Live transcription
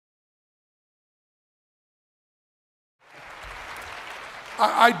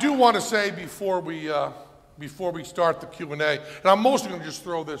I do want to say before we start the Q&A, and I'm mostly going to just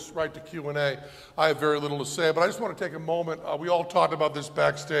throw this right to Q&A. I have very little to say, but I just want to take a moment. We all talked about this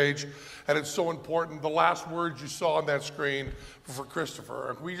backstage, and it's so important. The last words you saw on that screen were for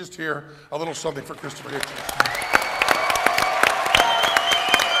Christopher. Can we just hear a little something for Christopher Hitchens?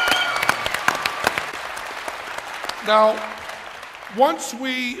 Now, once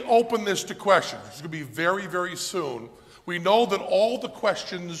we open this to questions, which is going to be very, very soon, we know that all the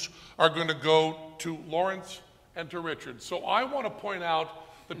questions are going to go to Lawrence and to Richard. So I want to point out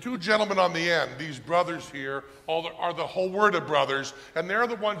the two gentlemen on the end, these brothers here, are the whole word of brothers, and they're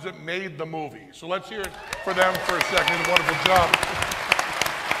the ones that made the movie. So let's hear it for them for a second. They did a wonderful job.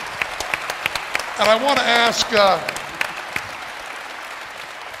 And I want to ask,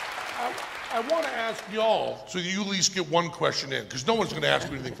 I want to ask y'all, so you at least get one question in, because no one's going to ask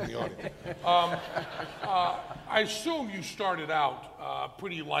you anything from the audience. I assume you started out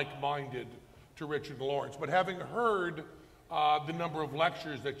pretty like-minded to Richard and Lawrence, but having heard the number of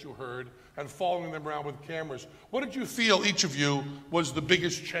lectures that you heard and following them around with cameras, what did you feel, each of you, was the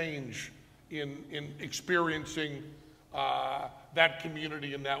biggest change in experiencing that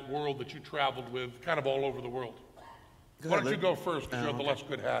community and that world that you traveled with kind of all over the world? Why don't you go first, because you have the less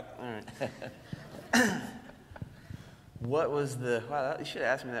good hat. All right. What was the, wow, you should have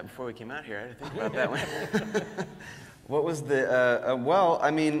asked me that before we came out here. I didn't think about that one. What was the, well,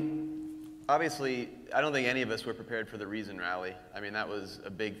 I mean, obviously, I don't think any of us were prepared for the Reason Rally. I mean, that was a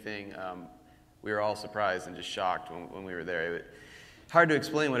big thing. We were all surprised and just shocked when we were there. Hard to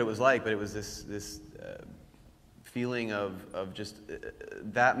explain what it was like, but it was this feeling of just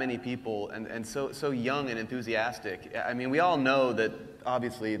that many people and so young and enthusiastic. I mean, we all know that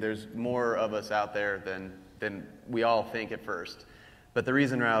obviously there's more of us out there than we all think at first. But the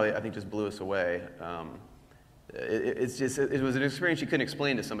Reason Rally, I think, just blew us away. It was an experience you couldn't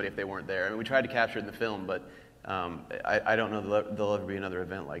explain to somebody if they weren't there. I mean, we tried to capture it in the film, but I don't know that there'll ever be another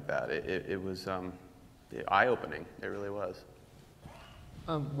event like that. It was eye-opening. It really was.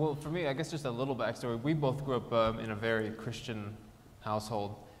 Well, for me, I guess just a little backstory. We both grew up in a very Christian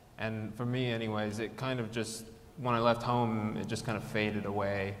household. And for me, anyways, it kind of just, when I left home, it just kind of faded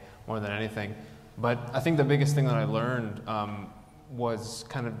away more than anything. But I think the biggest thing that I learned was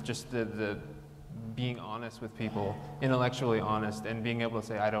kind of just the being honest with people, intellectually honest, and being able to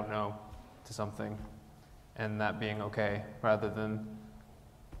say, I don't know, to something, and that being okay, rather than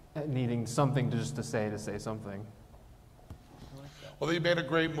needing something just to say something. Well, they made a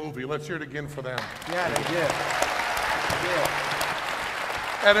great movie. Let's hear it again for them. Yeah, they did.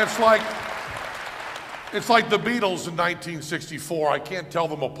 And it's like the Beatles in 1964. I can't tell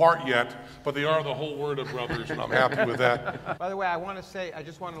them apart yet, but they are the whole word of brothers, and I'm happy with that. By the way, I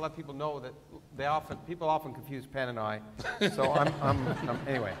just want to let people know that people often confuse Penn and I. So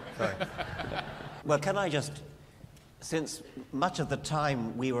anyway, sorry. Well, can I just, since much of the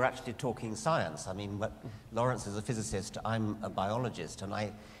time we were actually talking science, I mean, Lawrence is a physicist, I'm a biologist, and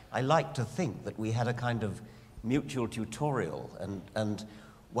I like to think that we had a kind of mutual tutorial, and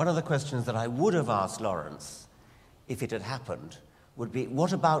one of the questions that I would have asked Lawrence, if it had happened, would be,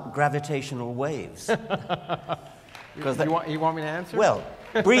 what about gravitational waves? You want me to answer? Well,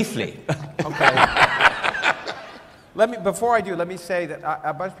 briefly. Okay. Before I do, let me say that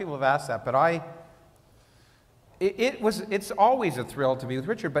a bunch of people have asked that, but it's always a thrill to be with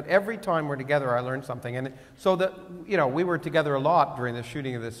Richard, but every time we're together, I learn something. And so we were together a lot during the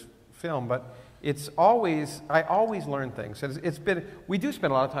shooting of this film, but I always learn things. We do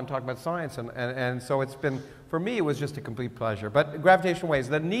spend a lot of time talking about science, and so for me, it was just a complete pleasure. But gravitational waves,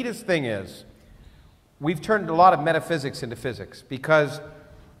 the neatest thing is, we've turned a lot of metaphysics into physics, because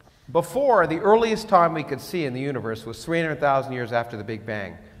before, the earliest time we could see in the universe was 300,000 years after the Big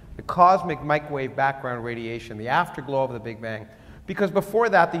Bang. The cosmic microwave background radiation, the afterglow of the Big Bang. Because before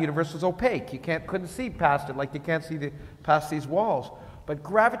that, the universe was opaque. You couldn't see past it like you can't see past these walls. But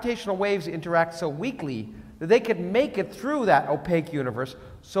gravitational waves interact so weakly that they could make it through that opaque universe.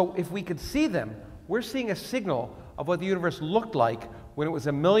 So if we could see them, we're seeing a signal of what the universe looked like when it was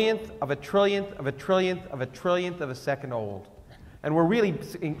a millionth of a trillionth of a trillionth of a trillionth of a second old. And we're really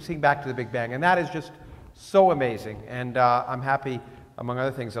seeing back to the Big Bang. And that is just so amazing. And I'm happy, among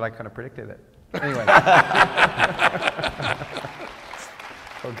other things, that I kind of predicted it. Anyway.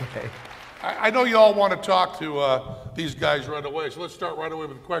 Okay. I know you all want to talk to these guys right away, so let's start right away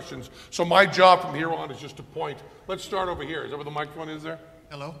with questions. So my job from here on is just to point. Let's start over here. Is that where the microphone is there?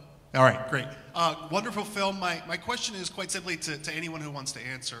 Hello? All right, great. Wonderful film. My question is quite simply to anyone who wants to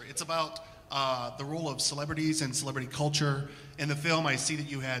answer. It's about the role of celebrities and celebrity culture. In the film, I see that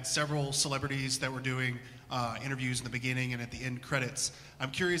you had several celebrities that were doing interviews in the beginning and at the end credits.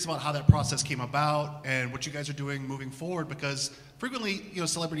 I'm curious about how that process came about and what you guys are doing moving forward, because frequently,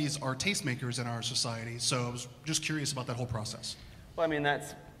 celebrities are tastemakers in our society. So I was just curious about that whole process. Well, I mean,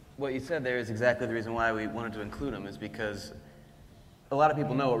 that's what you said there is exactly the reason why we wanted to include them, is because a lot of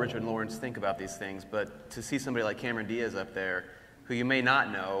people know what Richard and Lawrence think about these things, but to see somebody like Cameron Diaz up there, who you may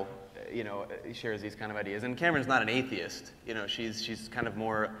not know, shares these kind of ideas. And Cameron's not an atheist. She's kind of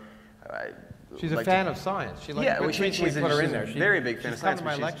more. She's a fan of science. She's a very big fan of science. She's come to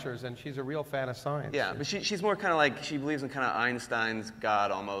my lectures, and she's a real fan of science. Yeah, but she's more kind of like, she believes in kind of Einstein's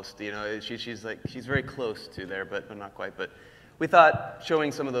God almost. She's very close to there, but not quite. But we thought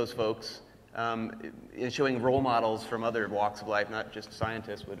showing some of those folks, showing role models from other walks of life, not just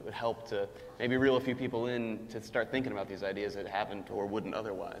scientists, would help to maybe reel a few people in to start thinking about these ideas that haven't or wouldn't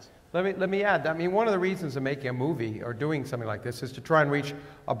otherwise. Let me add, I mean, one of the reasons of making a movie or doing something like this is to try and reach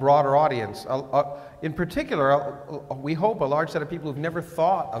a broader audience. In particular, we hope a large set of people who've never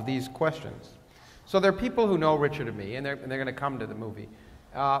thought of these questions. So there are people who know Richard and me, and they're going to come to the movie.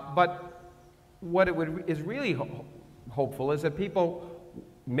 But what is really hopeful is that people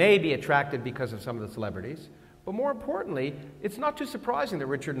may be attracted because of some of the celebrities, but more importantly, it's not too surprising that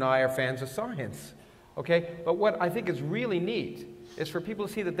Richard and I are fans of science, okay? But what I think is really neat is for people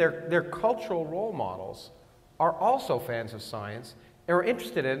to see that their cultural role models are also fans of science and are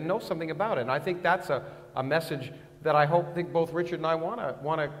interested in it and know something about it. And I think that's a message that I think both Richard and I want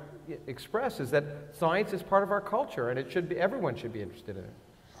to express, is that science is part of our culture, and everyone should be interested in it.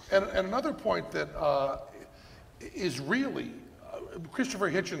 And another point that is really, Christopher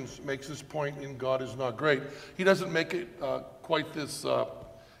Hitchens makes this point in God Is Not Great. He doesn't make it quite this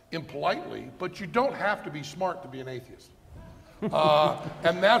impolitely, but you don't have to be smart to be an atheist.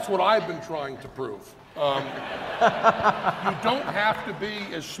 And that's what I've been trying to prove. You don't have to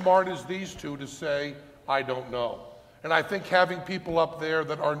be as smart as these two to say, I don't know. And I think having people up there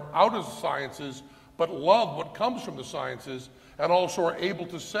that are out of the sciences but love what comes from the sciences and also are able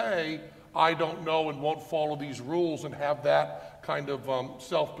to say, I don't know and won't follow these rules and have that kind of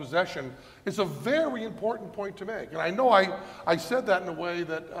self-possession is a very important point to make. And I know I said that in a way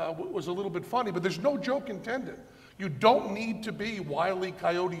that was a little bit funny, but there's no joke intended. You don't need to be Wile E.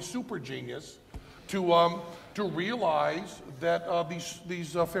 Coyote super genius to realize that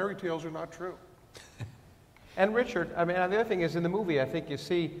these fairy tales are not true. And Richard, I mean, the other thing is in the movie, I think you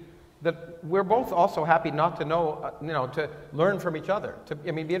see that we're both also happy not to know, to learn from each other.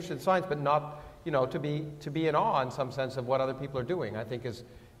 Be interested in science, but not, to be in awe in some sense of what other people are doing. I think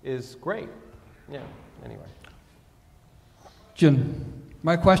is great. Yeah. Anyway. Jim,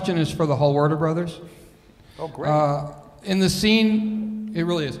 my question is for the Hallwarder brothers. Oh, great. In the scene, it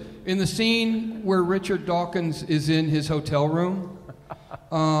really is. In the scene where Richard Dawkins is in his hotel room,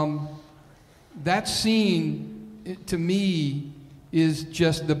 that scene, to me, is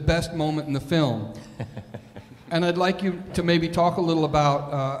just the best moment in the film. And I'd like you to maybe talk a little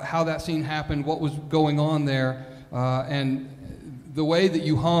about how that scene happened, what was going on there, and the way that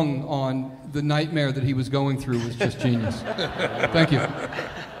you hung on the nightmare that he was going through was just genius. Thank you.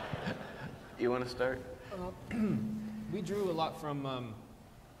 You want to start? We drew a lot from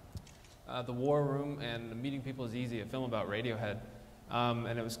The War Room and Meeting People is Easy, a film about Radiohead.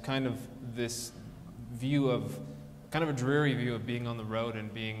 And it was kind of this view of, kind of a dreary view of being on the road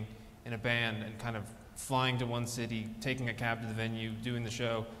and being in a band and kind of flying to one city, taking a cab to the venue, doing the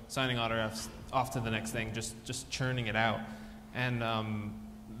show, signing autographs, off to the next thing, just churning it out. And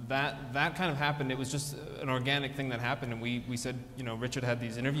that kind of happened. It was just an organic thing that happened, and we said, Richard had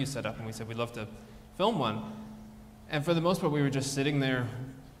these interviews set up, and we said we'd love to film one. And for the most part, we were just sitting there,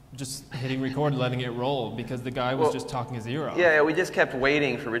 just hitting record, letting it roll, because the guy was just talking his ear off. Yeah, we just kept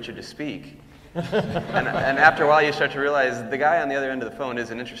waiting for Richard to speak. and after a while, you start to realize the guy on the other end of the phone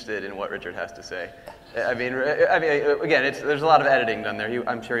isn't interested in what Richard has to say. I mean, again, there's a lot of editing done there.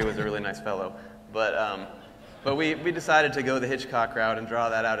 I'm sure he was a really nice fellow, but we decided to go the Hitchcock route and draw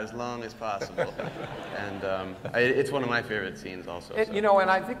that out as long as possible. And it's one of my favorite scenes also. And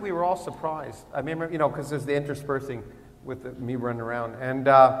I think we were all surprised. I remember, because there's the interspersing with me running around. And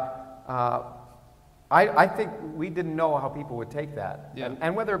I think we didn't know how people would take that,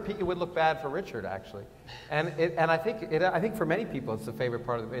 and whether it would look bad for Richard actually, and I think for many people it's the favorite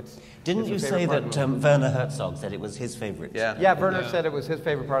part of it. Didn't you say that Werner Herzog said it was his favorite? Yeah, Werner said it was his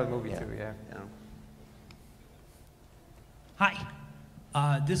favorite part of the movie too. Yeah.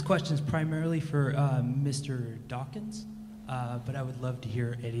 Hi, this question is primarily for Mr. Dawkins, but I would love to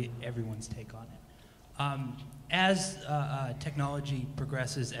hear everyone's take on it. As technology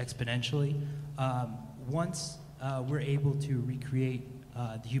progresses exponentially, once we're able to recreate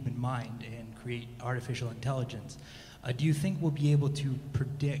the human mind and create artificial intelligence. Do you think we'll be able to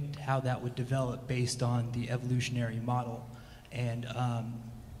predict how that would develop based on the evolutionary model? And I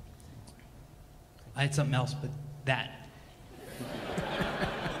had something else, but that.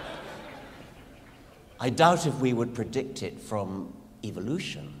 I doubt if we would predict it from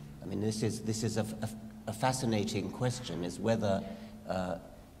evolution. I mean, this is a fascinating question, is whether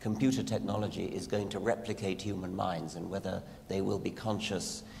computer technology is going to replicate human minds and whether they will be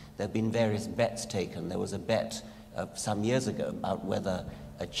conscious. There have been various bets taken. There was a bet some years ago about whether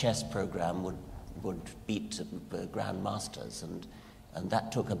a chess program would beat grandmasters, and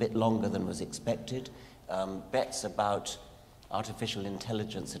that took a bit longer than was expected. Bets about artificial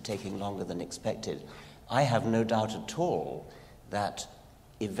intelligence are taking longer than expected. I have no doubt at all that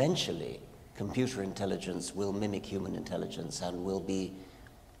eventually computer intelligence will mimic human intelligence and will be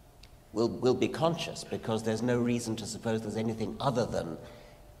conscious, because there's no reason to suppose there's anything other than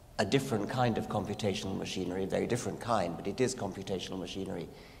a different kind of computational machinery, a very different kind, but it is computational machinery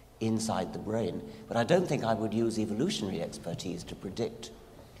inside the brain. But I don't think I would use evolutionary expertise to predict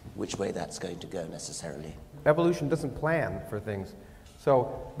which way that's going to go necessarily. Evolution doesn't plan for things.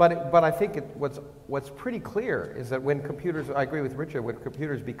 So, but I think what's pretty clear is that when computers, I agree with Richard, when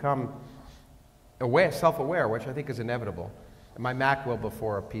computers become self-aware, which I think is inevitable, and my Mac will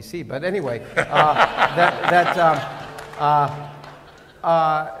before a PC, but anyway,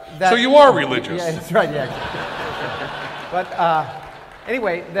 so you are religious. Yeah, that's right, yeah. But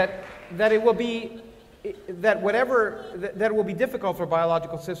anyway, that it will be, that it will be difficult for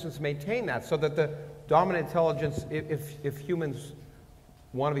biological systems to maintain that, so that the dominant intelligence, if humans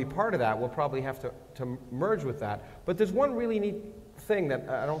want to be part of that, will probably have to merge with that. But there's one really neat thing that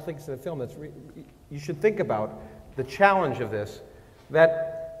I don't think is in the film that's you should think about, the challenge of this,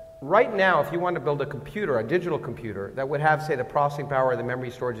 that right now, if you want to build a computer, a digital computer, that would have, say, the processing power or the memory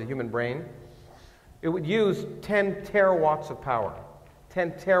storage of the human brain, it would use 10 terawatts of power.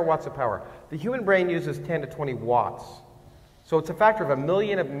 10 terawatts of power. The human brain uses 10 to 20 watts. So it's a factor of a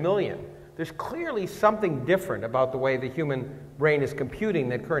million. There's clearly something different about the way the human brain is computing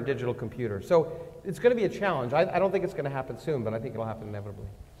than current digital computers. So it's going to be a challenge. I don't think it's going to happen soon, but I think it'll happen inevitably.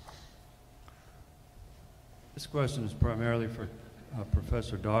 This question is primarily for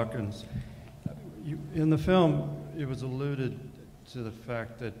Professor Dawkins. In the film, it was alluded to the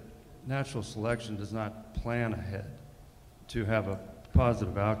fact that natural selection does not plan ahead to have a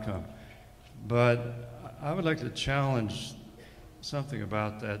positive outcome. But I would like to challenge something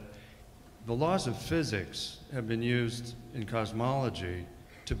about that. The laws of physics have been used in cosmology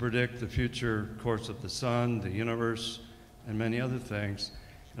to predict the future course of the sun, the universe, and many other things.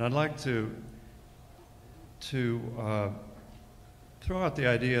 And I'd like to throw out the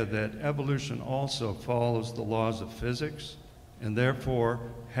idea that evolution also follows the laws of physics and therefore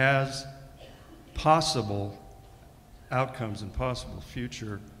has possible outcomes and possible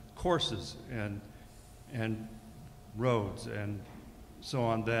future courses and roads and so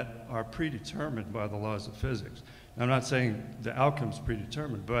on that are predetermined by the laws of physics. Now, I'm not saying the outcome's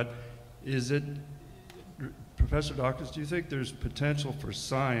predetermined, but is it, Professor Dawkins, do you think there's potential for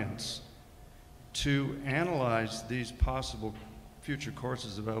science to analyze these possible future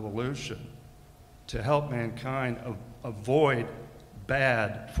courses of evolution to help mankind avoid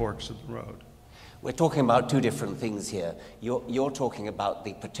bad forks of the road? We're talking about two different things here. You're talking about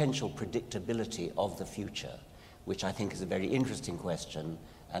the potential predictability of the future, which I think is a very interesting question,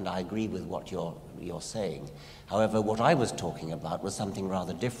 and I agree with what you're saying. However, what I was talking about was something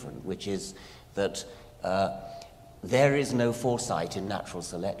rather different, which is that there is no foresight in natural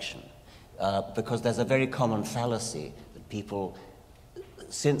selection, because there's a very common fallacy that people,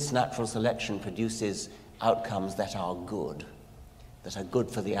 since natural selection produces outcomes that are good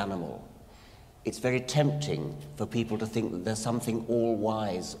for the animal, it's very tempting for people to think that there's something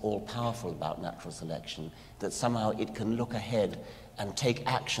all-wise, all-powerful about natural selection, that somehow it can look ahead and take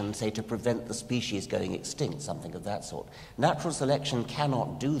action, say, to prevent the species going extinct, something of that sort. Natural selection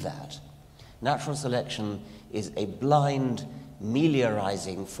cannot do that. Natural selection is a blind,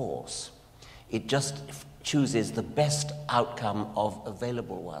 meliorizing force. It just chooses the best outcome of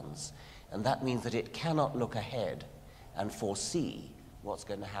available ones, and that means that it cannot look ahead and foresee what's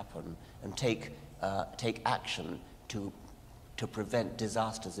going to happen and take action to prevent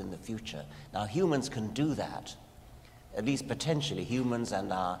disasters in the future. Now, humans can do that, at least potentially. Humans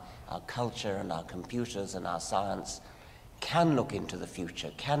and our culture and our computers and our science can look into the future,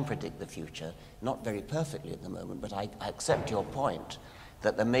 can predict the future, not very perfectly at the moment, but I accept your point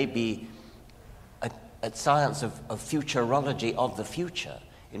that there may be a science of futurology of the future,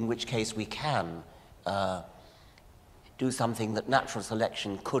 in which case we can do something that natural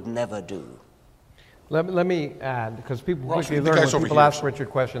selection could never do. Let me add, because people Ross, quickly the learn guys when over people here. ask Richard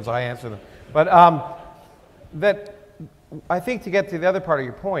questions, I answer them. But that I think to get to the other part of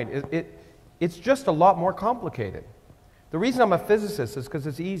your point, it's just a lot more complicated. The reason I'm a physicist is because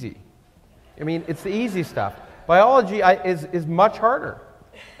it's easy. I mean, it's the easy stuff. Biology is much harder.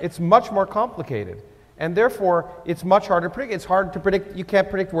 It's much more complicated. And therefore, it's much harder to predict. It's hard to predict. You can't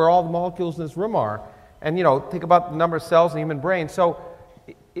predict where all the molecules in this room are. And, you know, think about the number of cells in the human brain. So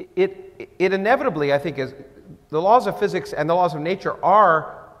it inevitably, I think, is the laws of physics and the laws of nature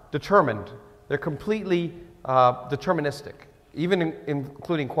are determined. They're completely deterministic, even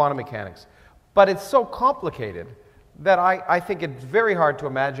including quantum mechanics. But it's so complicated that I think it's very hard to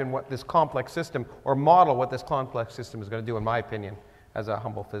imagine what this complex system, or model what this complex system is going to do, in my opinion, as a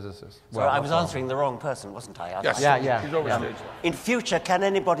humble physicist. So I was answering the wrong person, wasn't I? Yes. Yeah. He's overstaged. In future, can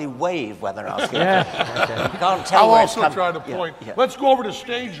anybody wave when they're asking? Yeah. Okay. You can't tell I'll where it's also come- try to Yeah, point. yeah. Let's go over to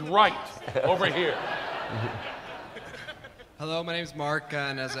stage right, over here. Hello, my name is Mark,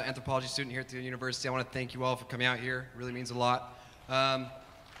 and as an anthropology student here at the university, I want to thank you all for coming out here. It really means a lot. Thank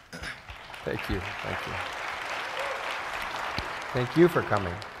you. Thank you. Thank you for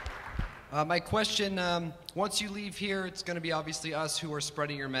coming. My question, once you leave here, it's going to be obviously us who are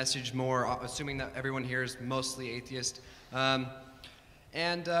spreading your message more, assuming that everyone here is mostly atheist.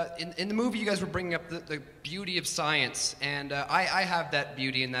 In the movie, you guys were bringing up the beauty of science, and I have that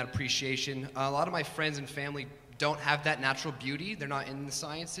beauty and that appreciation. A lot of my friends and family don't have that natural beauty. They're not in the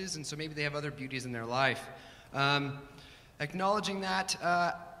sciences, and so maybe they have other beauties in their life. Acknowledging that,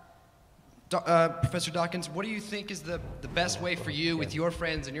 Professor Dawkins, what do you think is the best way for you, with your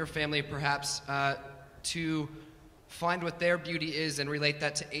friends and your family perhaps, to find what their beauty is and relate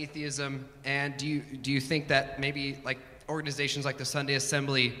that to atheism? And do you think that maybe like organizations like the Sunday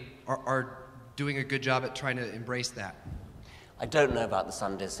Assembly are doing a good job at trying to embrace that? I don't know about the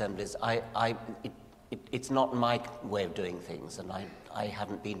Sunday Assemblies. It's not my way of doing things, and I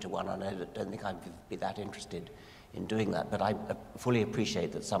haven't been to one, and I don't think I'd be that interested in doing that, but I fully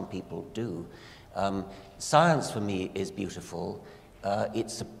appreciate that some people do. Science for me is beautiful.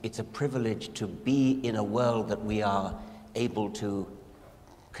 It's a privilege to be in a world that we are able to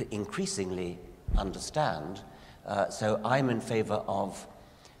increasingly understand. So I'm in favor of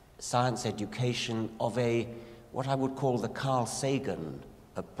science education of what I would call the Carl Sagan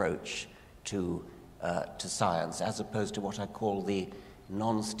approach to science, as opposed to what I call the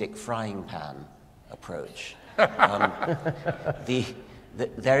non-stick frying pan approach.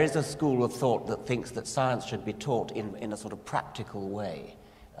 There is a school of thought that thinks that science should be taught in a sort of practical way.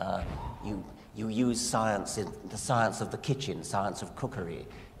 You use science in the science of the kitchen, science of cookery.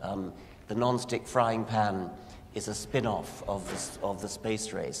 The non-stick frying pan is a spin-off of the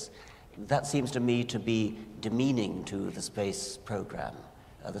space race. That seems to me to be demeaning to the space program.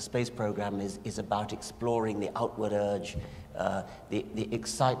 The space program is about exploring the outward urge, the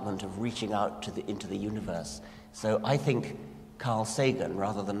excitement of reaching out into the universe. So I think Carl Sagan,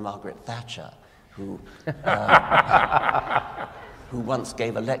 rather than Margaret Thatcher, who once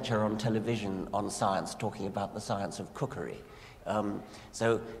gave a lecture on television on science, talking about the science of cookery.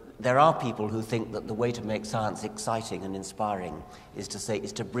 So there are people who think that the way to make science exciting and inspiring is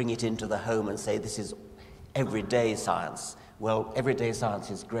to bring it into the home and say this is everyday science. Well, everyday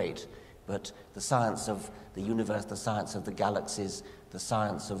science is great, but the science of the universe, the science of the galaxies, the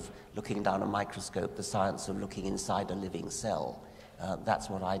science of looking down a microscope, the science of looking inside a living cell, that's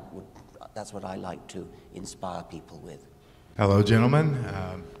what I like to inspire people with. Hello, gentlemen.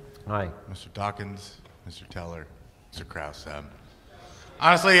 Hi. Mr. Dawkins, Mr. Teller, Mr. Krauss.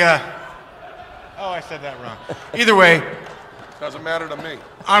 Honestly, I said that wrong. Either way, Doesn't matter to me.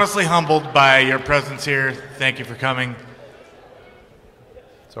 honestly humbled by your presence here. Thank you for coming.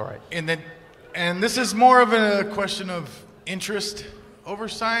 It's all right. And this is more of a question of interest over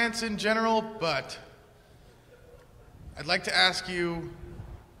science in general, but I'd like to ask you,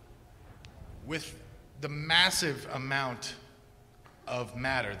 with the massive amount of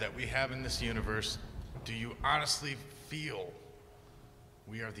matter that we have in this universe, do you honestly feel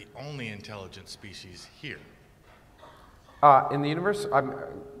we are the only intelligent species here? In the universe,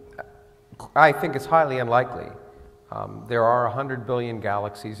 I think it's highly unlikely. There are 100 billion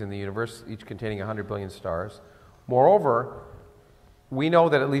galaxies in the universe, each containing 100 billion stars. Moreover, we know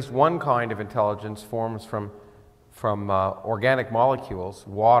that at least one kind of intelligence forms from organic molecules,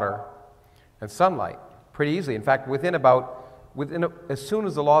 water, and sunlight, pretty easily. In fact, as soon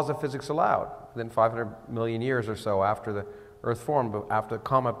as the laws of physics allowed, within 500 million years or so after the Earth formed, after the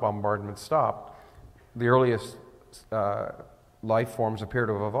comet bombardment stopped, the earliest life forms appear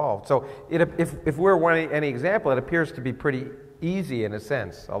to have evolved. So if we're any example, it appears to be pretty easy in a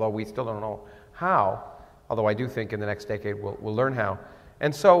sense, although we still don't know how, although I do think in the next decade we'll learn how.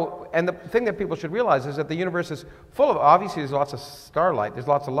 And so, and the thing that people should realize is that the universe is full of, obviously there's lots of starlight, there's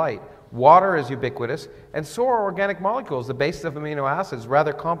lots of light. Water is ubiquitous, and so are organic molecules. The basis of amino acids,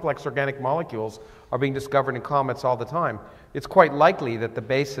 rather complex organic molecules, are being discovered in comets all the time. It's quite likely that the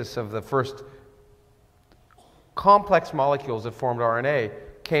basis of the first complex molecules that formed RNA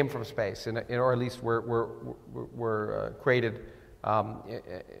came from space, or at least were created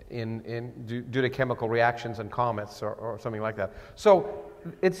due to chemical reactions in comets or something like that. So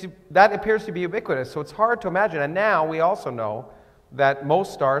that appears to be ubiquitous, so it's hard to imagine. And now we also know that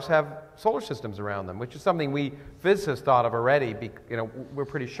most stars have solar systems around them, which is something we physicists thought of already. We're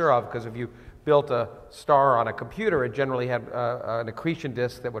pretty sure of, because if you built a star on a computer, it generally had an accretion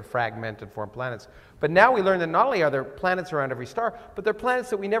disk that would fragment and form planets. But now we learn that not only are there planets around every star, but there are planets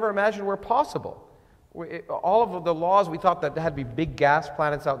that we never imagined were possible. All of the laws we thought that there had to be big gas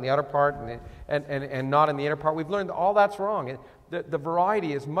planets out in the outer part and not in the inner part, we've learned that all that's wrong. The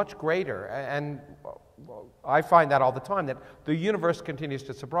variety is much greater, and I find that all the time, that the universe continues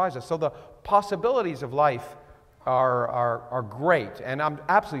to surprise us. So the possibilities of life are great, and I'm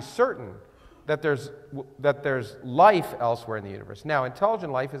absolutely certain that there's life elsewhere in the universe. Now,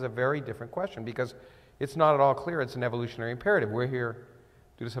 intelligent life is a very different question, because it's not at all clear it's an evolutionary imperative. We're here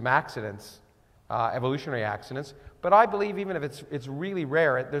due to some accidents, evolutionary accidents, but I believe even if it's really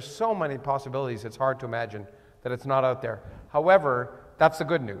rare, there's so many possibilities it's hard to imagine that it's not out there. However, that's the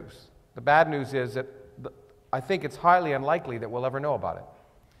good news. The bad news is that I think it's highly unlikely that we'll ever know about it.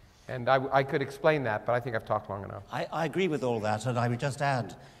 And I could explain that, but I think I've talked long enough. I agree with all that, and I would just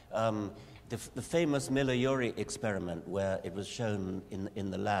add the famous Miller-Urey experiment, where it was shown in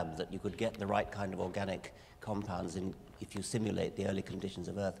the lab that you could get the right kind of organic compounds if you simulate the early conditions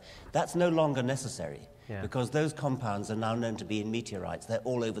of Earth. That's no longer necessary, because those compounds are now known to be in meteorites. They're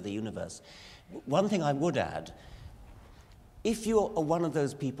all over the universe. One thing I would add, if you're one of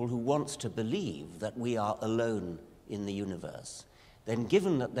those people who wants to believe that we are alone in the universe, then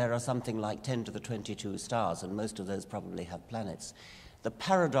given that there are something like 10 to the 22 stars, and most of those probably have planets, the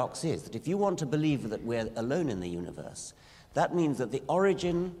paradox is that if you want to believe that we're alone in the universe, that means that the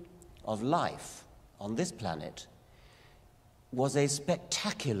origin of life on this planet was a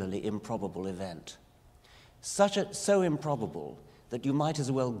spectacularly improbable event. So improbable that you might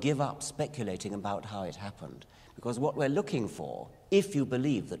as well give up speculating about how it happened. Because what we're looking for, if you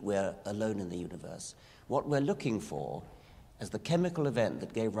believe that we're alone in the universe, what we're looking for as the chemical event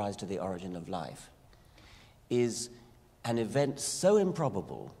that gave rise to the origin of life is an event so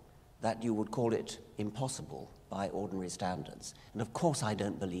improbable that you would call it impossible by ordinary standards. And of course I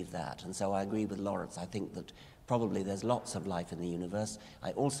don't believe that, and so I agree with Lawrence. I think that probably there's lots of life in the universe.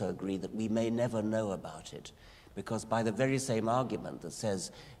 I also agree that we may never know about it, because by the very same argument that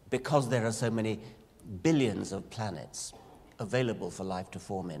says, because there are so many billions of planets available for life to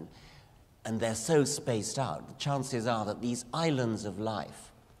form in, and they're so spaced out, the chances are that these islands of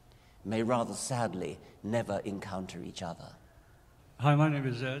life may rather sadly never encounter each other. Hi, my name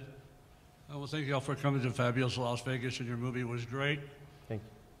is Ed. Well, thank you all for coming to fabulous Las Vegas, and your movie was great. Thank you.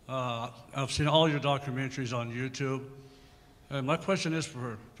 I've seen all your documentaries on YouTube. And my question is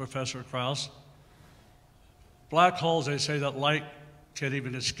for Professor Krauss. Black holes, they say that light can't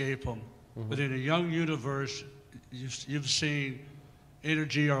even escape them. Mm-hmm. But in a young universe, you've seen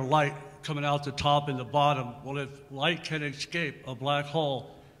energy or light coming out the top and the bottom. Well, if light can escape a black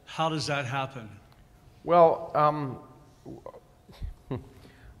hole, how does that happen? Well,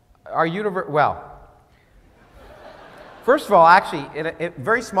 our universe, first of all, actually,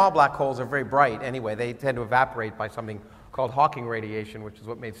 very small black holes are very bright anyway. They tend to evaporate by something called Hawking radiation, which is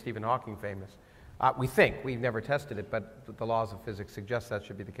what made Stephen Hawking famous. We think. We've never tested it, but the laws of physics suggest that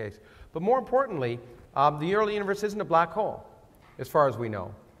should be the case. But more importantly, the early universe isn't a black hole, as far as we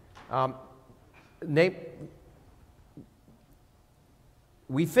know.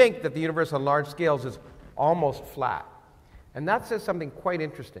 We think that the universe on large scales is almost flat. And that says something quite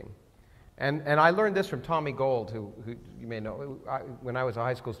interesting. And I learned this from Tommy Gold, who you may know. When I was a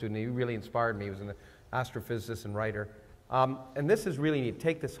high school student, he really inspired me. He was an astrophysicist and writer. And this is really neat.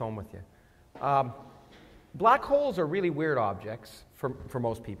 Take this home with you. Black holes are really weird objects for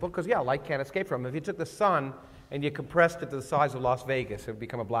most people, because, light can't escape from them. If you took the sun and you compressed it to the size of Las Vegas, it would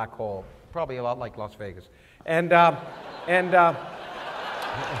become a black hole, probably a lot like Las Vegas.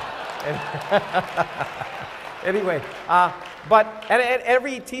 Anyway, but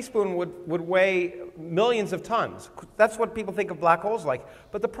every teaspoon would weigh millions of tons. That's what people think of black holes like.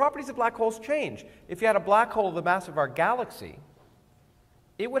 But the properties of black holes change. If you had a black hole the mass of our galaxy,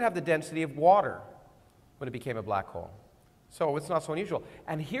 it would have the density of water when it became a black hole. So it's not so unusual.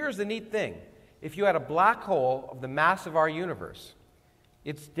 And here's the neat thing. If you had a black hole of the mass of our universe,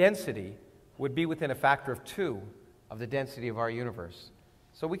 its density would be within a factor of 2 of the density of our universe.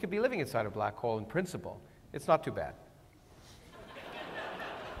 So we could be living inside a black hole in principle. It's not too bad.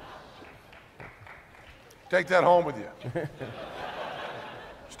 Take that home with you.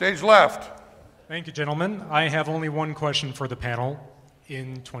 Stage left. Thank you, gentlemen. I have only one question for the panel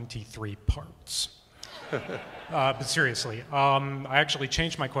in 23 parts. But seriously, I actually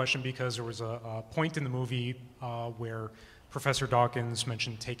changed my question because there was a point in the movie where Professor Dawkins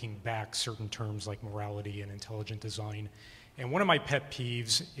mentioned taking back certain terms like morality and intelligent design. And one of my pet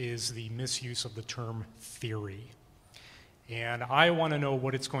peeves is the misuse of the term theory. And I want to know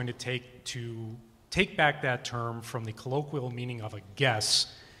what it's going to take back that term from the colloquial meaning of a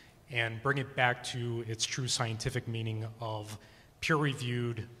guess and bring it back to its true scientific meaning of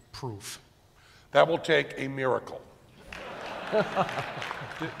peer-reviewed proof. That will take a miracle.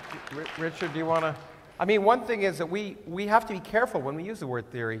 Richard, do you want to? I mean, one thing is that we have to be careful when we use the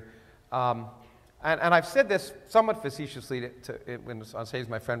word theory. And I've said this somewhat facetiously on stage with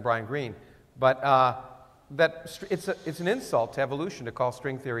my friend Brian Greene, but that it's an insult to evolution to call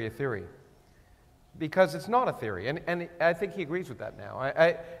string theory a theory. Because it's not a theory, and I think he agrees with that now.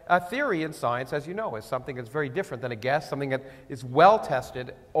 A theory in science, as you know, is something that's very different than a guess, something that is well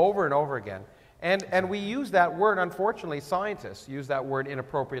tested over and over again. And we use that word, unfortunately, scientists use that word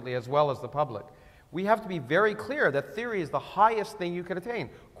inappropriately as well as the public. We have to be very clear that theory is the highest thing you can attain.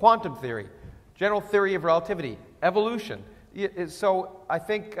 Quantum theory, general theory of relativity, evolution. So I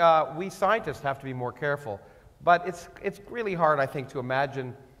think we scientists have to be more careful. But it's really hard, I think, to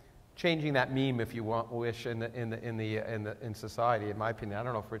imagine changing that meme, if you wish, in society. In my opinion, I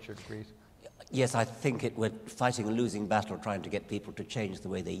don't know if Richard agrees. Yes, I think we're fighting a losing battle trying to get people to change the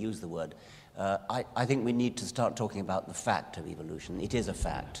way they use the word. I think we need to start talking about the fact of evolution. It is a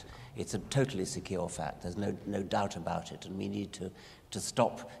fact. It's a totally secure fact. There's no doubt about it, and we need to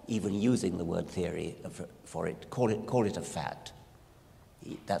stop even using the word theory for it. Call it a fact.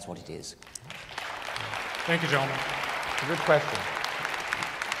 That's what it is. Thank you, gentlemen. It's a good question.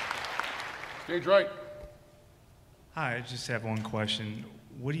 Stage right. Hi, I just have one question.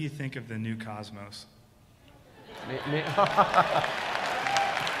 What do you think of the new cosmos?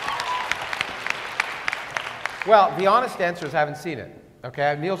 Well, the honest answer is I haven't seen it.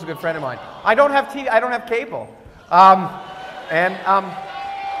 Okay, Neil's a good friend of mine. I don't have TV. I don't have cable.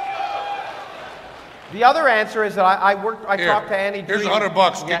 The other answer is that I talked to Annie. Here's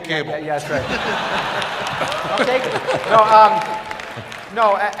 $100. Get cable. Yeah, that's right. I'll take it.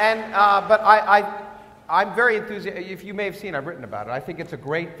 But I'm very enthusiastic. If you may have seen, I've written about it. I think it's a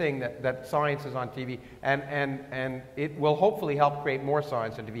great thing that science is on TV, and it will hopefully help create more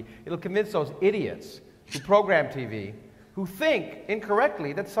science on TV. It'll convince those idiots who program TV, who think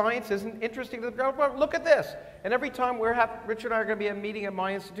incorrectly that science isn't interesting to them. Look at this. And every time Richard and I are going to be at a meeting at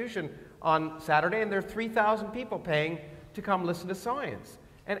my institution on Saturday, and there are 3,000 people paying to come listen to science.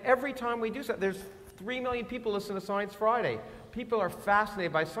 And every time we do so, there's 3 million people listen to Science Friday. People are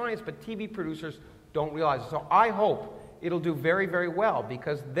fascinated by science, but TV producers don't realize it. So I hope it'll do very, very well,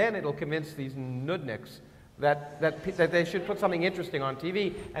 because then it'll convince these nudniks that they should put something interesting on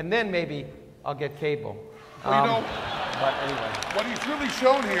TV, and then maybe I'll get cable. Well, but anyway. What he's really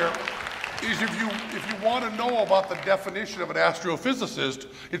shown here is if you want to know about the definition of an astrophysicist,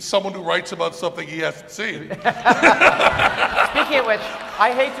 it's someone who writes about something he hasn't seen. Speaking of which,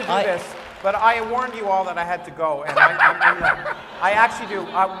 I hate to do this, but I warned you all that I had to go, and I actually do.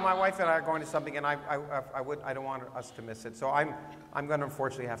 My wife and I are going to something, and I don't want us to miss it. So I'm going to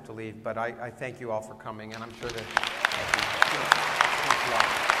unfortunately have to leave, but I thank you all for coming, and I'm sure that. Thanks a lot.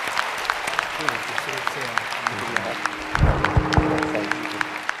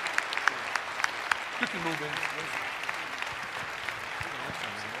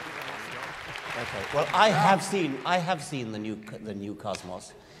 Okay. Well, I have seen the new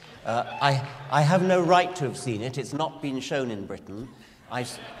Cosmos. I have no right to have seen it. It's not been shown in Britain.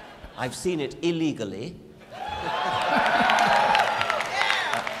 I've seen it illegally.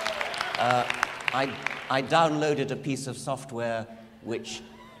 I downloaded a piece of software which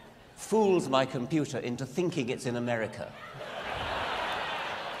fools my computer into thinking it's in America.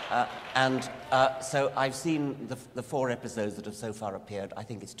 So I've seen the 4 episodes that have so far appeared. I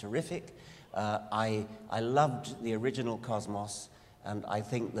think it's terrific. I loved the original Cosmos, and I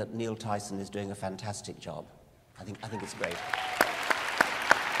think that Neil Tyson is doing a fantastic job. I think it's great.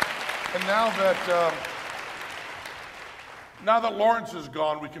 And now that Lawrence is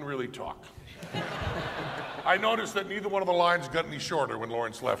gone, we can really talk. I noticed that neither one of the lines got any shorter when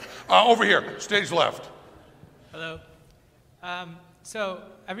Lawrence left. Over here, stage left. Hello. So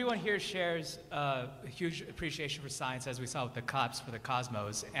everyone here shares a huge appreciation for science, as we saw with the cops for the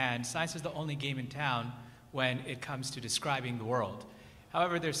cosmos, and science is the only game in town when it comes to describing the world.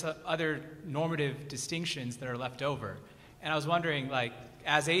 However, there's other normative distinctions that are left over. And I was wondering, like,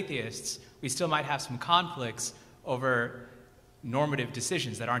 as atheists, we still might have some conflicts over normative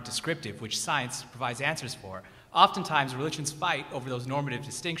decisions that aren't descriptive, which science provides answers for. Oftentimes, religions fight over those normative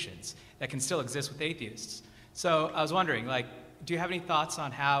distinctions that can still exist with atheists. So I was wondering, like, do you have any thoughts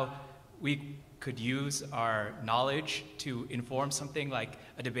on how we could use our knowledge to inform something like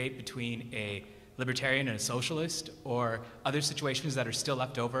a debate between a libertarian and a socialist, or other situations that are still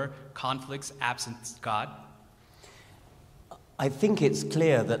left over, conflicts absent God? I think it's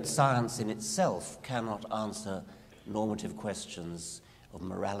clear that science in itself cannot answer normative questions of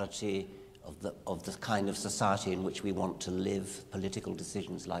morality, of the kind of society in which we want to live, political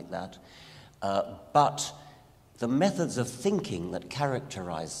decisions like that. But the methods of thinking that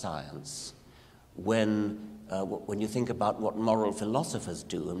characterize science, when you think about what moral philosophers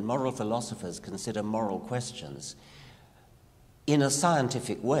do, and moral philosophers consider moral questions in a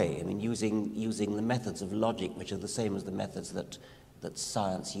scientific way, I mean, using the methods of logic, which are the same as the methods that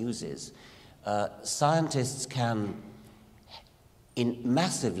science uses, scientists can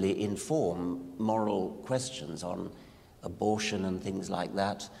massively inform moral questions on abortion and things like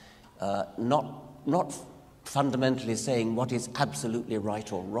that, not fundamentally saying what is absolutely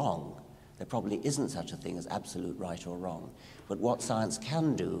right or wrong. There probably isn't such a thing as absolute right or wrong. But what science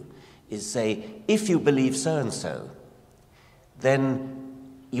can do is say, if you believe so-and-so, then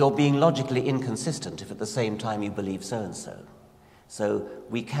you're being logically inconsistent if at the same time you believe so-and-so. So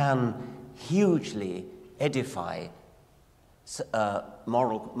we can hugely edify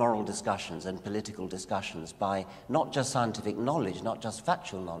moral discussions and political discussions by not just scientific knowledge, not just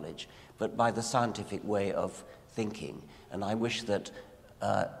factual knowledge, but by the scientific way of thinking. And I wish that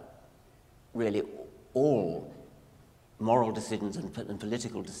really all moral decisions and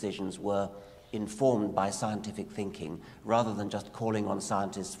political decisions were informed by scientific thinking, rather than just calling on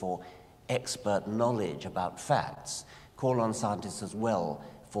scientists for expert knowledge about facts. Call on scientists as well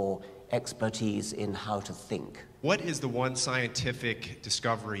for expertise in how to think. What is the one scientific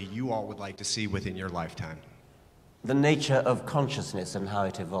discovery you all would like to see within your lifetime? The nature of consciousness and how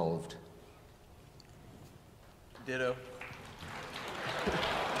it evolved. Ditto.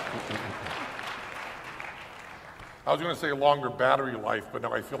 I was going to say longer battery life, but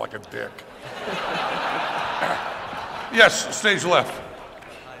now I feel like a dick. Yes, stage left.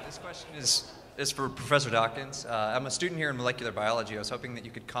 Hi, this question is for Professor Dawkins. I'm a student here in molecular biology. I was hoping that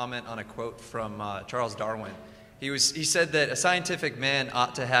you could comment on a quote from Charles Darwin. He said that a scientific man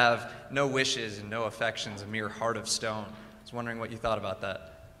ought to have no wishes and no affections, a mere heart of stone. I was wondering what you thought about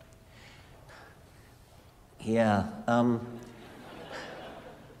that. Yeah. I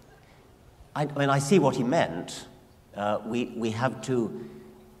mean, I see what he meant. We have to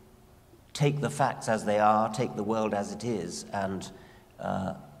take the facts as they are, take the world as it is, and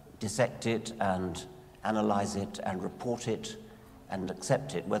dissect it and analyze it and report it and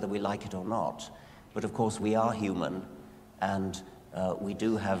accept it, whether we like it or not. But of course, we are human, and we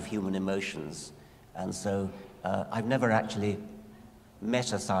do have human emotions. And so I've never actually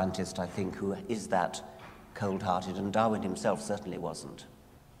met a scientist, I think, who is that cold-hearted, and Darwin himself certainly wasn't.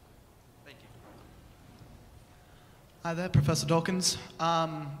 Hi there, Professor Dawkins.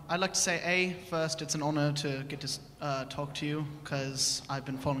 I'd like to say, first, it's an honor to get to talk to you, because I've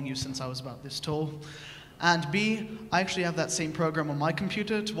been following you since I was about this tall. And B, I actually have that same program on my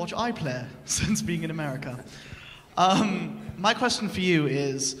computer to watch iPlayer since being in America. My question for you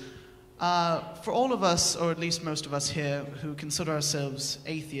is, for all of us, or at least most of us here, who consider ourselves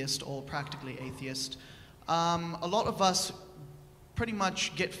atheist or practically atheist, a lot of us pretty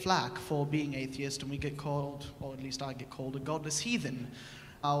much get flack for being atheist, and we get called, or at least I get called, a godless heathen.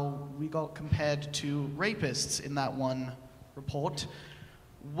 We got compared to rapists in that one report.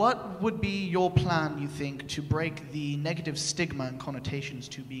 What would be your plan, you think, to break the negative stigma and connotations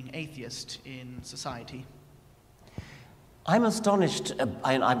to being atheist in society? I'm astonished.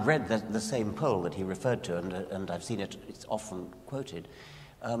 I've read the same poll that he referred to, and I've seen it, it's often quoted.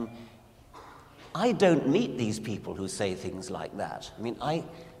 I don't meet these people who say things like that. I mean,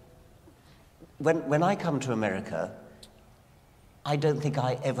 when I come to America, I don't think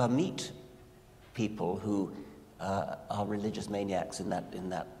I ever meet people who are religious maniacs in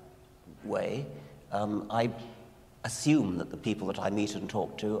that way. I assume that the people that I meet and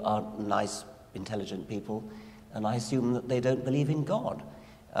talk to are nice, intelligent people, and I assume that they don't believe in God.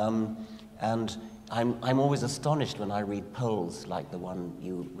 And I'm always astonished when I read polls like the one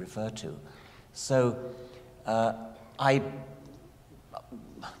you refer to. So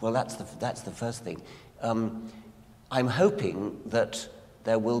well, that's the first thing. I'm hoping that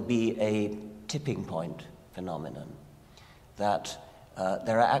there will be a tipping point phenomenon, that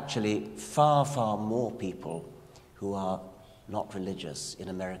there are actually far, far more people who are not religious in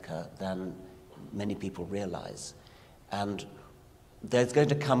America than many people realize. And there's going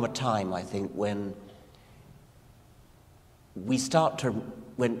to come a time, I think, when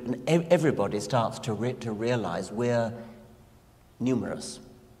when everybody starts to realize we're numerous.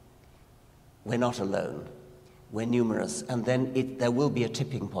 We're not alone. We're numerous. And then there will be a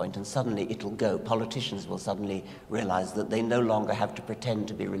tipping point, and suddenly it'll go. Politicians will suddenly realize that they no longer have to pretend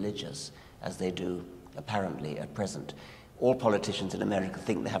to be religious, as they do, apparently, at present. All politicians in America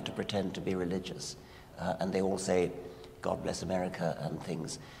think they have to pretend to be religious. And they all say, God bless America, and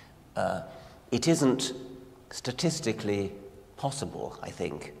things. It isn't statistically possible, I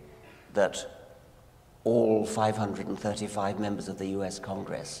think, that all 535 members of the US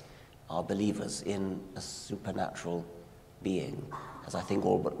Congress are believers in a supernatural being, as I think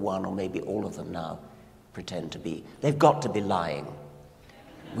all but one or maybe all of them now pretend to be. They've got to be lying.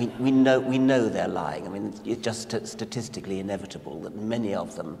 We know they're lying. I mean, it's just statistically inevitable that many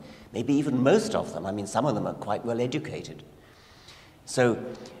of them, maybe even most of them, I mean, some of them are quite well educated. So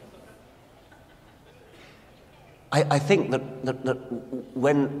I think that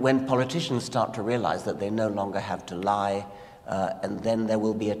when politicians start to realize that they no longer have to lie, and then there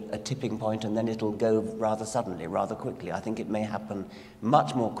will be a tipping point, and then it'll go rather suddenly, rather quickly. I think it may happen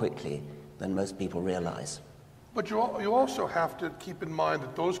much more quickly than most people realize. But you also have to keep in mind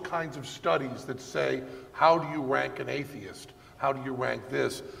that those kinds of studies that say, how do you rank an atheist? How do you rank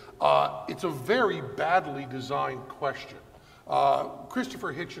this? It's a very badly designed question.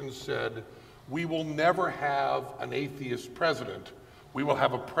 Christopher Hitchens said, we will never have an atheist president. We will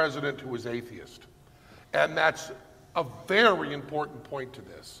have a president who is atheist. And that's a very important point to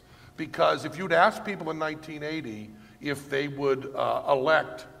this, because if you'd asked people in 1980 if they would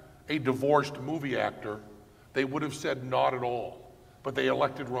elect a divorced movie actor, they would have said not at all, but they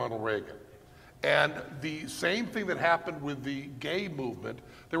elected Ronald Reagan. And the same thing that happened with the gay movement,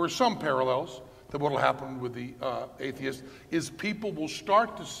 there were some parallels to what will happen with the atheists, is people will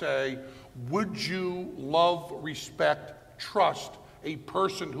start to say, would you love, respect, trust a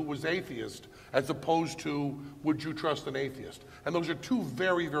person who was atheist, as opposed to, would you trust an atheist? And those are two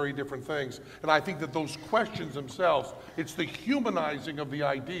very, very different things. And I think that those questions themselves, it's the humanizing of the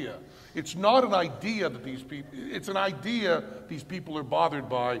idea. It's not an idea that it's an idea these people are bothered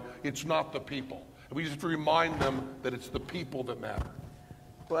by. It's not the people. And we just have to remind them that it's the people that matter.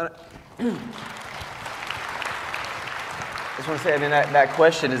 Well, I just want to say, I mean, that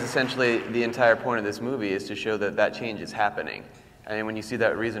question is essentially the entire point of this movie, is to show that that change is happening. I mean, when you see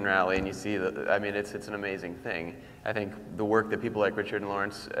that Reason Rally and you see that, I mean, it's an amazing thing. I think the work that people like Richard and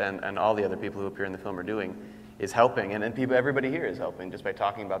Lawrence and all the other people who appear in the film are doing is helping, and everybody here is helping just by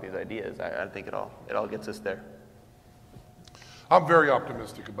talking about these ideas. I think it all gets us there. I'm very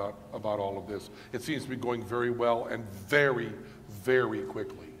optimistic about all of this. It seems to be going very well and very, very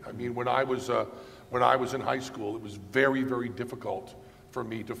quickly. I mean, when I was in high school, it was very, very difficult for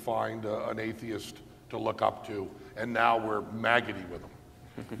me to find an atheist to look up to, and now we're maggoty with them.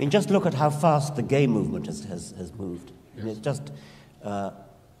 I mean, just look at how fast the gay movement has moved. Yes. I mean, it's just,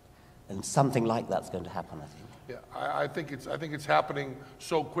 and something like that's going to happen, I think. Yeah, I think it's happening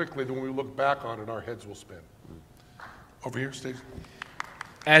so quickly that when we look back on it, our heads will spin. Over here, Stacey.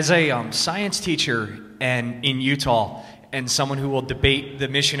 As a science teacher and in Utah, and someone who will debate the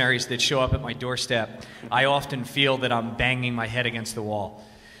missionaries that show up at my doorstep, I often feel that I'm banging my head against the wall.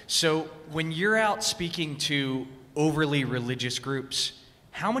 So when you're out speaking to overly religious groups,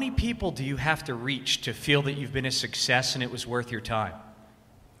 how many people do you have to reach to feel that you've been a success and it was worth your time?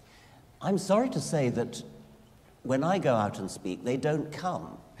 I'm sorry to say that when I go out and speak, they don't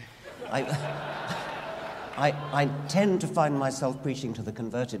come. I tend to find myself preaching to the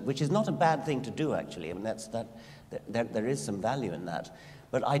converted, which is not a bad thing to do, actually. I mean, there is some value in that.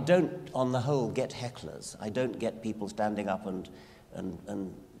 But I don't, on the whole, get hecklers. I don't get people standing up and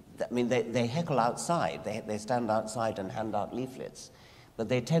I mean, they heckle outside. They stand outside and hand out leaflets. But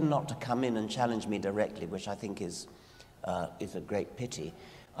they tend not to come in and challenge me directly, which I think is a great pity.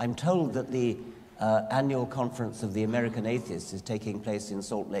 I'm told that the annual conference of the American Atheists is taking place in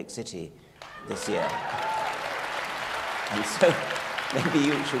Salt Lake City this year. And so maybe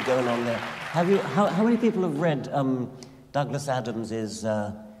you should go along there. How many people have read Douglas Adams's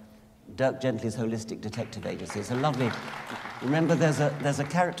Dirk Gently's Holistic Detective Agency. It's a lovely... Remember, there's a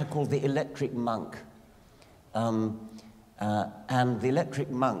character called the Electric Monk. And the Electric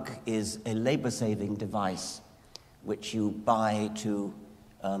Monk is a labor-saving device which you buy to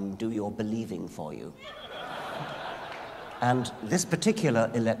do your believing for you. And this particular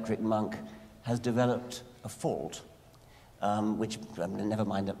Electric Monk has developed a fault, which, never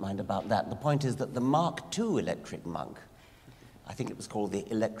mind about that. The point is that the Mark II Electric Monk, I think it was called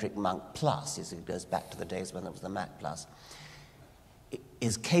the Electric Monk Plus, it goes back to the days when there was the Mac Plus,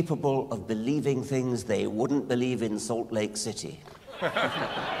 is capable of believing things they wouldn't believe in Salt Lake City.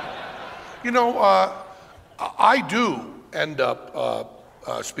 You know, I do end up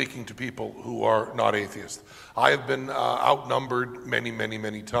speaking to people who are not atheists. I have been outnumbered many, many,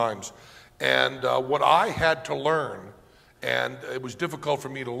 many times. And what I had to learn, and it was difficult for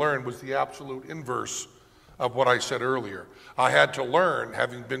me to learn, was the absolute inverse of what I said earlier. I had to learn,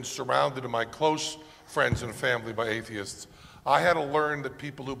 having been surrounded in my close friends and family by atheists, I had to learn that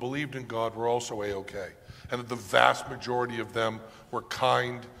people who believed in God were also A-OK, and that the vast majority of them were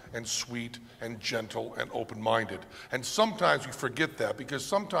kind and sweet and gentle and open-minded. And sometimes we forget that, because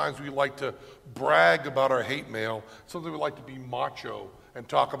sometimes we like to brag about our hate mail, sometimes we like to be macho and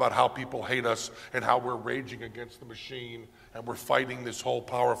talk about how people hate us and how we're raging against the machine and we're fighting this whole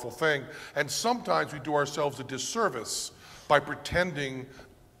powerful thing. And sometimes we do ourselves a disservice by pretending,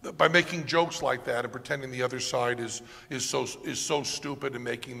 by making jokes like that and pretending the other side is so stupid and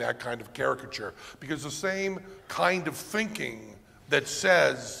making that kind of caricature. Because the same kind of thinking that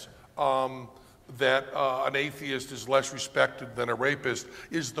says that an atheist is less respected than a rapist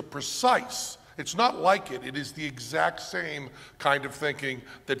is the precise, it's not like it is the exact same kind of thinking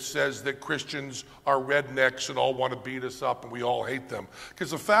that says that Christians are rednecks and all want to beat us up and we all hate them.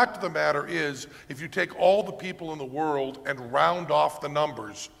 Because the fact of the matter is, if you take all the people in the world and round off the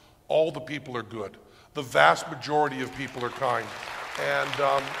numbers, all the people are good. The vast majority of people are kind.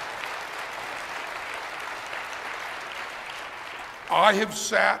 And I have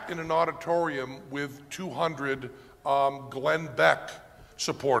sat in an auditorium with 200 Glenn Beck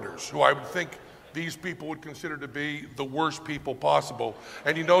supporters, who I would think these people would consider to be the worst people possible.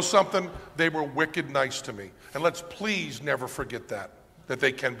 And you know something? They were wicked nice to me. And let's please never forget that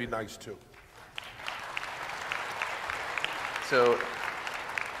they can be nice too. So,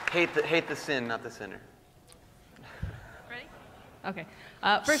 hate the sin, not the sinner. Ready? Okay.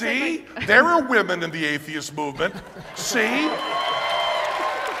 First, see? There are women in the atheist movement. See?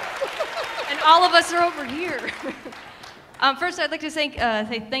 And all of us are over here. First, I'd like to say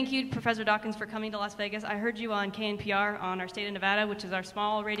thank you, Professor Dawkins, for coming to Las Vegas. I heard you on KNPR on our state of Nevada, which is our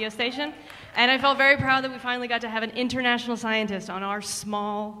small radio station, and I felt very proud that we finally got to have an international scientist on our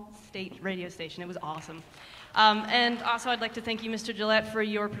small state radio station. It was awesome. And also, I'd like to thank you, Mr. Jillette, for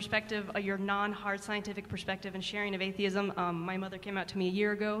your perspective, your non-hard scientific perspective and sharing of atheism. My mother came out to me a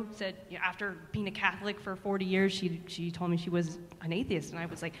year ago, said, after being a Catholic for 40 years, she told me she was an atheist, and I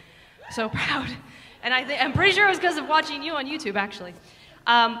was like, so proud. And I'm pretty sure it was because of watching you on YouTube, actually.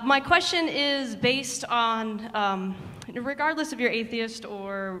 My question is based on, regardless if you're atheist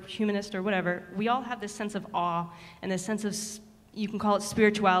or humanist or whatever, we all have this sense of awe and this sense of, you can call it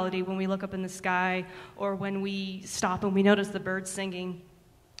spirituality, when we look up in the sky or when we stop and we notice the birds singing.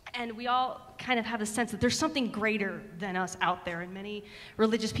 And we all kind of have a sense that there's something greater than us out there. And many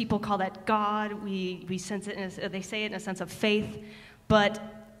religious people call that God. We sense it, they say it in a sense of faith.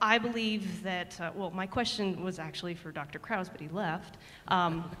 But I believe that, well, my question was actually for Dr. Krauss, but he left.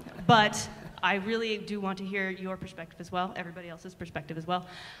 But I really do want to hear your perspective as well, everybody else's perspective as well.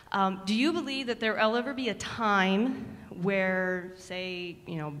 Do you believe that there will ever be a time where, say,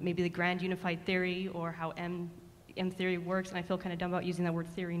 maybe the grand unified theory or how M theory works, and I feel kind of dumb about using that word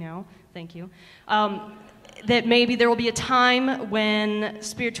theory now, thank you, that maybe there will be a time when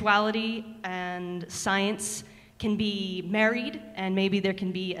spirituality and science can be married, and maybe there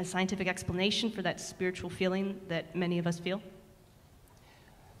can be a scientific explanation for that spiritual feeling that many of us feel?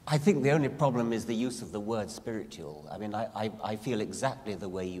 I think the only problem is the use of the word spiritual. I mean, I feel exactly the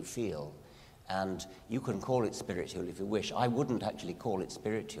way you feel, and you can call it spiritual if you wish. I wouldn't actually call it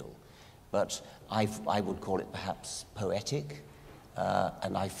spiritual, but I would call it perhaps poetic,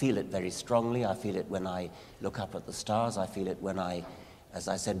 and I feel it very strongly. I feel it when I look up at the stars. I feel it when as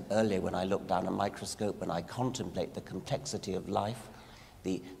I said earlier, when I look down a microscope and I contemplate the complexity of life,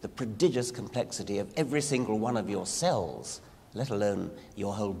 the prodigious complexity of every single one of your cells, let alone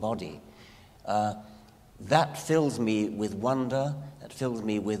your whole body, that fills me with wonder, that fills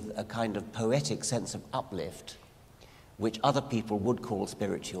me with a kind of poetic sense of uplift, which other people would call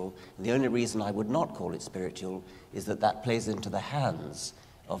spiritual. And the only reason I would not call it spiritual is that plays into the hands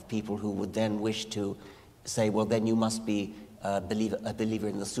of people who would then wish to say, well, then you must be a believer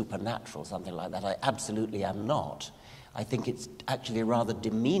in the supernatural, something like that. I absolutely am not. I think it's actually rather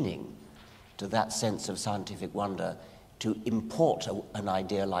demeaning to that sense of scientific wonder to import an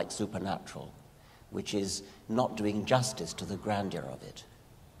idea like supernatural, which is not doing justice to the grandeur of it.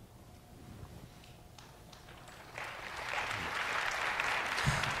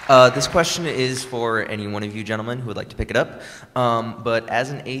 This question is for any one of you gentlemen who would like to pick it up. But as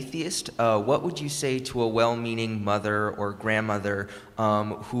an atheist, what would you say to a well-meaning mother or grandmother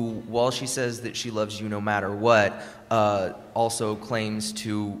who, while she says that she loves you no matter what, also claims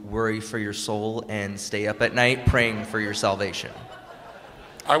to worry for your soul and stay up at night praying for your salvation?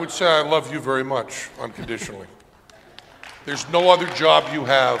 I would say I love you very much, unconditionally. There's no other job you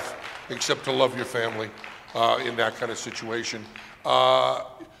have except to love your family in that kind of situation.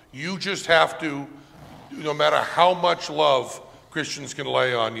 You just have to, no matter how much love Christians can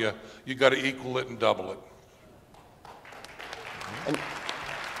lay on you, you got to equal it and double it.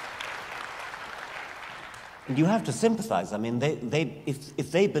 And you have to sympathize. I mean,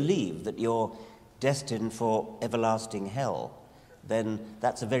 if they believe that you're destined for everlasting hell, then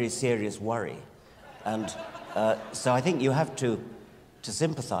that's a very serious worry. And so I think you have to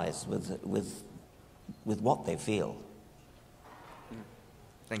sympathize with what they feel.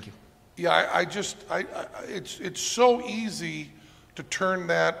 Thank you. Yeah, it's so easy to turn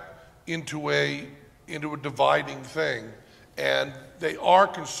that into a dividing thing, and they are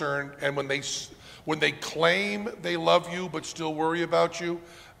concerned. And when they claim they love you but still worry about you,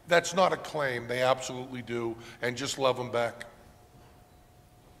 that's not a claim. They absolutely do, and just love them back.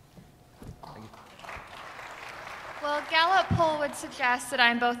 Well, Gallup poll would suggest that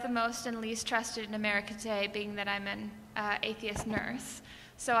I'm both the most and least trusted in America today, being that I'm an atheist nurse.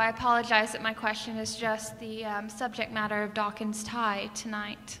 So I apologize that my question is just the subject matter of Dawkins' tie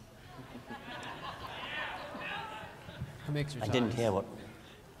tonight. Who makes your I didn't hear what.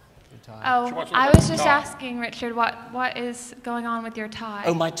 Oh, I was just asking, Richard, what is going on with your tie?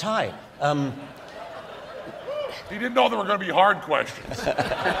 Oh, my tie. He didn't know there were going to be hard questions.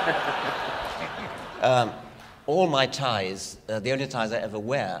 All my ties, the only ties I ever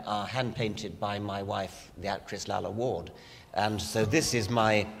wear, are hand-painted by my wife, the actress Lalla Ward. And so this is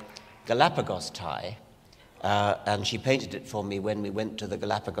my Galapagos tie, and she painted it for me when we went to the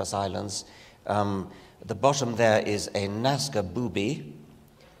Galapagos Islands. The bottom there is a Nazca booby.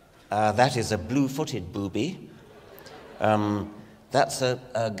 That is a blue-footed booby. That's a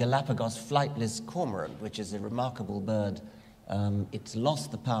Galapagos flightless cormorant, which is a remarkable bird. It's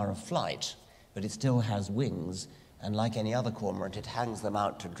lost the power of flight, but it still has wings, and like any other cormorant, it hangs them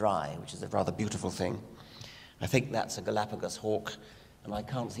out to dry, which is a rather beautiful thing. I think that's a Galapagos hawk, and I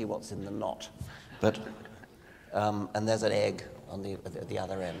can't see what's in the knot. But, and there's an egg on at the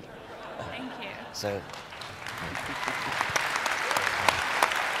other end. Thank you. I So.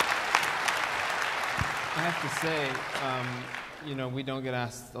 have to say, you know, we don't get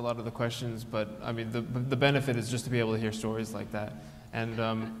asked a lot of the questions, but I mean, the benefit is just to be able to hear stories like that. And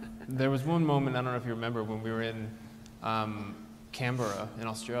there was one moment, I don't know if you remember, when we were in Canberra in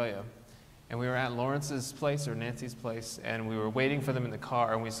Australia, and we were at Lawrence's place or Nancy's place, and we were waiting for them in the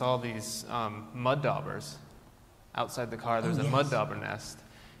car, and we saw these mud daubers outside the car. There was a mud dauber nest.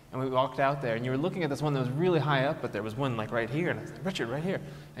 And we walked out there, and you were looking at this one that was really high up, but there was one like right here, and I was like, Richard, right here.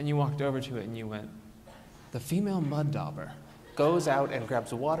 And you walked over to it, and you went, the female mud dauber goes out and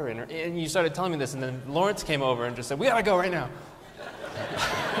grabs water in her, and you started telling me this, and then Lawrence came over and just said, we gotta go right now.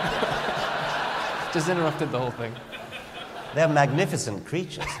 Just interrupted the whole thing. They're magnificent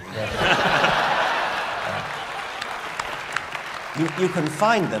creatures. You can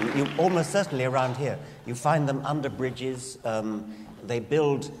find them, almost certainly around here. You find them under bridges. They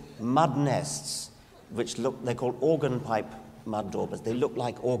build mud nests, which they're called organ pipe mud daubers. They look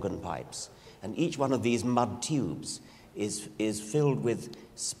like organ pipes. And each one of these mud tubes is filled with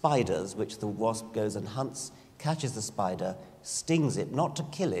spiders, which the wasp goes and hunts, catches the spider, stings it, not to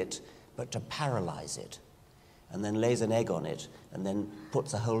kill it, but to paralyze it, and then lays an egg on it, and then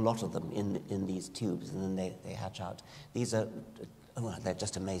puts a whole lot of them in these tubes, and then they hatch out. These are, they're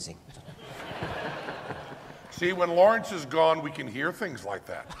just amazing. See, when Lawrence is gone, we can hear things like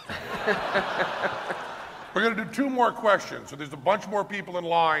that. We're going to do 2 more questions, so there's a bunch more people in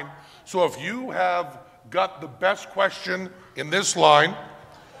line. So if you have got the best question in this line,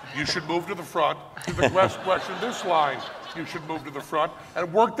 you should move to the front. If you have the best question in this line, you should move to the front,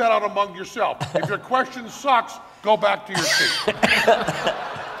 and work that out among yourself. If your question sucks, go back to your seat.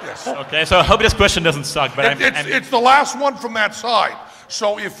 Yes. Okay, so I hope this question doesn't suck, but it's the last one from that side.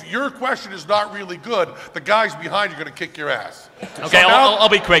 So if your question is not really good, the guys behind you are going to kick your ass. Okay, So now- I'll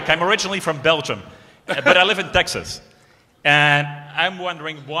be quick. I'm originally from Belgium, but I live in Texas. And I'm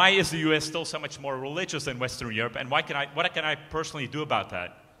wondering, why is the US still so much more religious than Western Europe, and what can I personally do about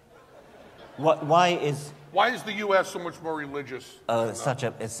that? Why is the U.S. so much more religious? It's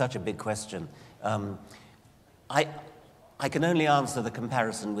such a big question. I can only answer the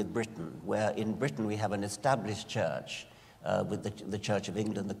comparison with Britain, where in Britain we have an established church with the Church of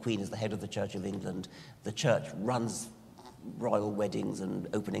England. The Queen is the head of the Church of England. The church runs royal weddings and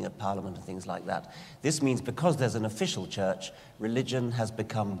opening of Parliament and things like that. This means because there's an official church, religion has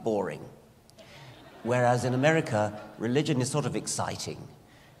become boring. Whereas in America, religion is sort of exciting,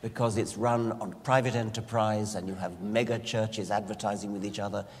 because it's run on private enterprise and you have mega churches advertising with each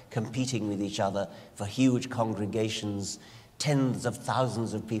other, competing with each other for huge congregations, tens of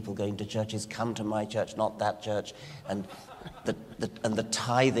thousands of people going to churches, come to my church, not that church, and the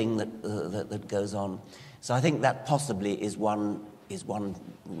tithing that goes on. So I think that possibly is one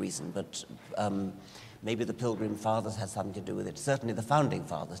reason, but maybe the Pilgrim Fathers had something to do with it. Certainly the Founding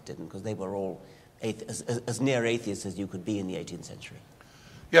Fathers didn't, because they were all as near atheists as you could be in the 18th century.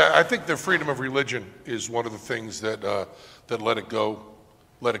 Yeah, I think the freedom of religion is one of the things that let it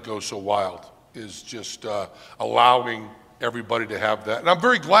go so wild, is just allowing everybody to have that. And I'm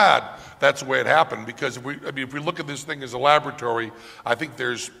very glad that's the way it happened, because if we look at this thing as a laboratory, I think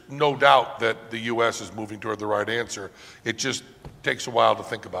there's no doubt that the U.S. is moving toward the right answer. It just takes a while to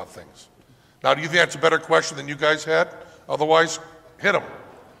think about things. Now, do you think that's a better question than you guys had? Otherwise, hit them.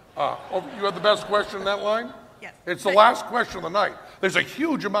 You had the best question in that line? Yes. It's the last question of the night. There's a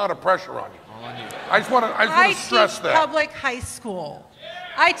huge amount of pressure on you. I just want to stress that. I teach public high school.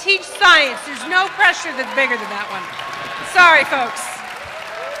 I teach science. There's no pressure that's bigger than that one. Sorry, folks.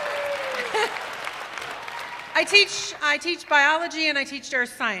 I teach biology and I teach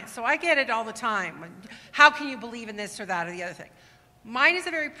earth science, so I get it all the time. How can you believe in this or that or the other thing? Mine is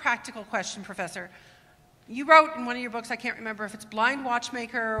a very practical question, Professor. You wrote in one of your books, I can't remember if it's Blind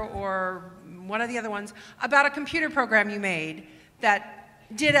Watchmaker or one of the other ones, about a computer program you made that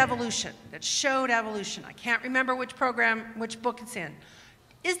did evolution, that showed evolution. I can't remember which book it's in.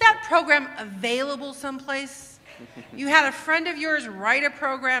 Is that program available someplace? You had a friend of yours write a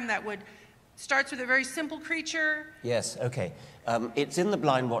program that starts with a very simple creature. Yes, okay. It's in the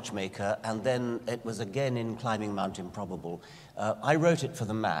Blind Watchmaker, and then it was again in Climbing Mount Improbable. I wrote it for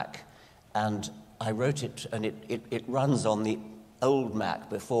the Mac, and I wrote it, and it runs on the old Mac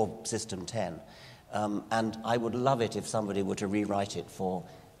before System 10. And I would love it if somebody were to rewrite it for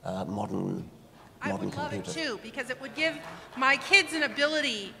modern computers. I would love it too, because it would give my kids an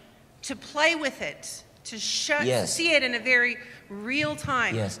ability to play with it, to see it in a very real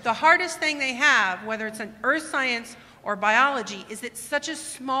time. Yes. The hardest thing they have, whether it's in earth science or biology, is it's such a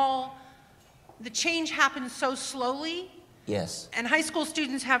the change happens so slowly. Yes. And high school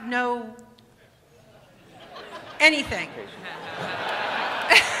students have no anything.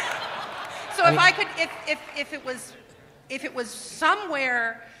 So if it was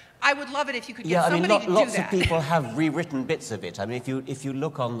somewhere, I would love it if you could get somebody to do that. Lots of people have rewritten bits of it. I mean, if you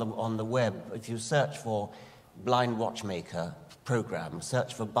look on the web, if you search for Blind Watchmaker program,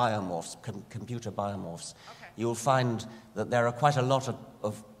 search for biomorphs, computer biomorphs, you'll find that there are quite a lot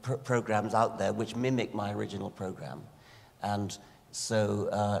of programs out there which mimic my original program, and so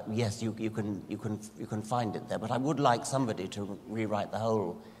yes, you can find it there. But I would like somebody to rewrite the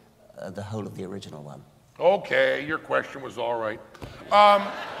whole of the original one. Okay, your question was all right.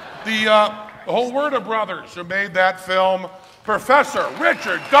 The whole Werner brothers who made that film, Professor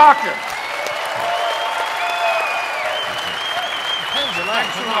Richard Dawkins.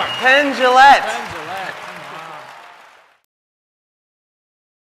 Penn Jillette.